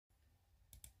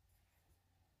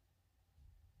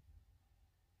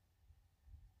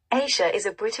Asia is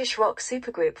a British rock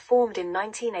supergroup formed in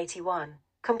 1981,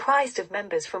 comprised of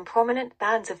members from prominent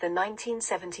bands of the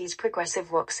 1970s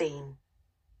progressive rock scene.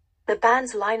 The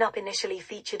band's lineup initially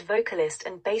featured vocalist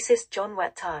and bassist John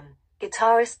Wetton,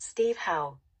 guitarist Steve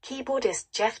Howe,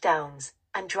 keyboardist Jeff Downes,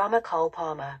 and drummer Carl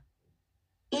Palmer.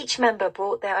 Each member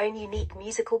brought their own unique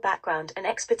musical background and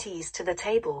expertise to the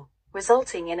table,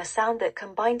 resulting in a sound that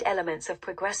combined elements of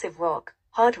progressive rock,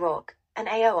 hard rock, and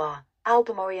AOR,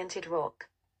 album-oriented rock.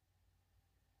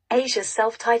 Asia's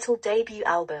self-titled debut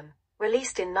album,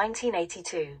 released in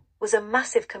 1982, was a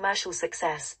massive commercial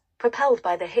success, propelled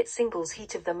by the hit singles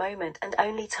Heat of the Moment and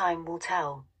Only Time Will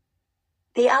Tell.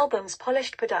 The album's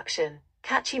polished production,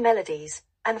 catchy melodies,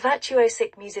 and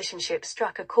virtuosic musicianship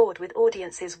struck a chord with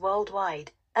audiences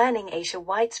worldwide, earning Asia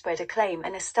widespread acclaim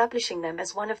and establishing them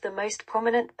as one of the most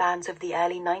prominent bands of the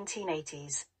early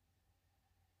 1980s.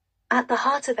 At the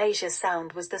heart of Asia's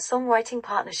sound was the songwriting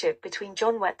partnership between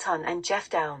John Wetton and Jeff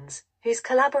Downes, whose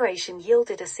collaboration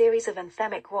yielded a series of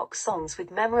anthemic rock songs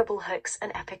with memorable hooks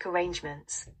and epic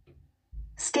arrangements.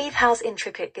 Steve Howe's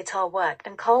intricate guitar work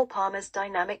and Carl Palmer's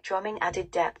dynamic drumming added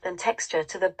depth and texture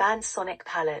to the band's sonic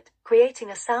palette, creating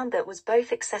a sound that was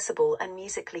both accessible and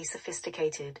musically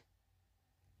sophisticated.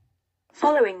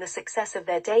 Following the success of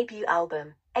their debut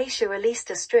album, Asia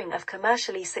released a string of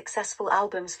commercially successful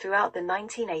albums throughout the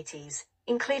 1980s,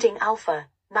 including Alpha,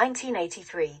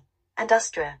 1983, and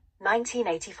Astra,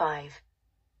 1985.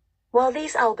 While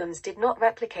these albums did not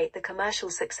replicate the commercial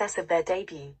success of their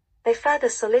debut, they further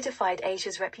solidified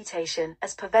Asia's reputation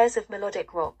as purveyors of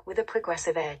melodic rock with a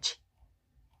progressive edge.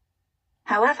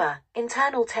 However,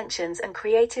 internal tensions and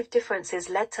creative differences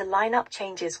led to lineup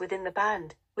changes within the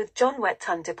band, with John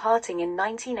Wetton departing in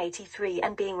 1983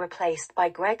 and being replaced by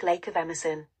Greg Lake of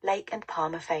Emerson, Lake and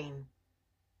Palmer fame.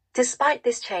 Despite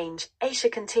this change, Asia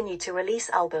continued to release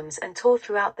albums and tour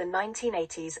throughout the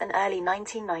 1980s and early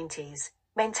 1990s,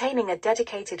 maintaining a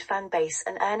dedicated fan base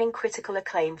and earning critical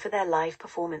acclaim for their live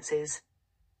performances.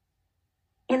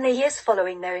 In the years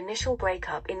following their initial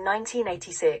breakup in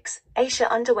 1986, Asia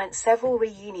underwent several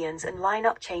reunions and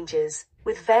lineup changes,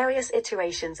 with various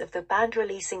iterations of the band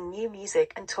releasing new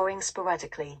music and touring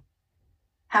sporadically.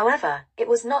 However, it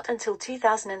was not until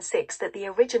 2006 that the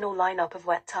original lineup of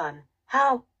Wetton,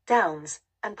 Howe, Downes,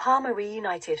 and Palmer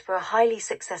reunited for a highly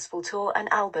successful tour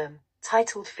and album,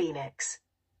 titled Phoenix.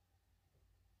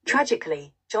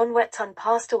 Tragically, John Wetton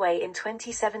passed away in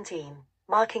 2017,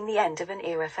 marking the end of an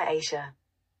era for Asia.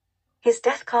 His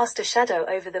death cast a shadow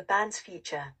over the band's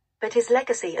future, but his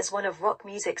legacy as one of rock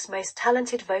music's most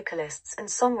talented vocalists and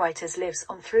songwriters lives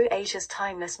on through Asia's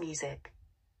timeless music.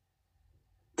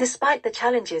 Despite the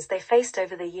challenges they faced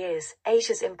over the years,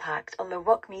 Asia's impact on the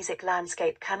rock music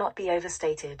landscape cannot be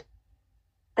overstated.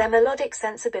 Their melodic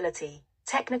sensibility,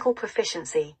 technical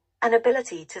proficiency, and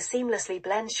ability to seamlessly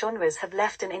blend genres have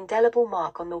left an indelible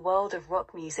mark on the world of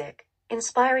rock music,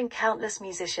 inspiring countless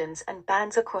musicians and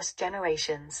bands across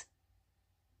generations.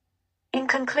 In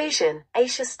conclusion,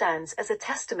 Asia stands as a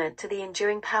testament to the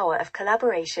enduring power of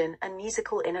collaboration and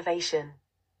musical innovation.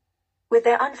 With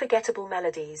their unforgettable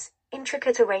melodies,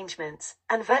 intricate arrangements,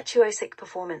 and virtuosic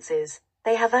performances,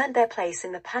 they have earned their place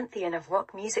in the pantheon of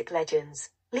rock music legends,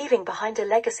 leaving behind a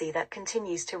legacy that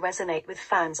continues to resonate with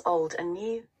fans old and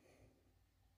new.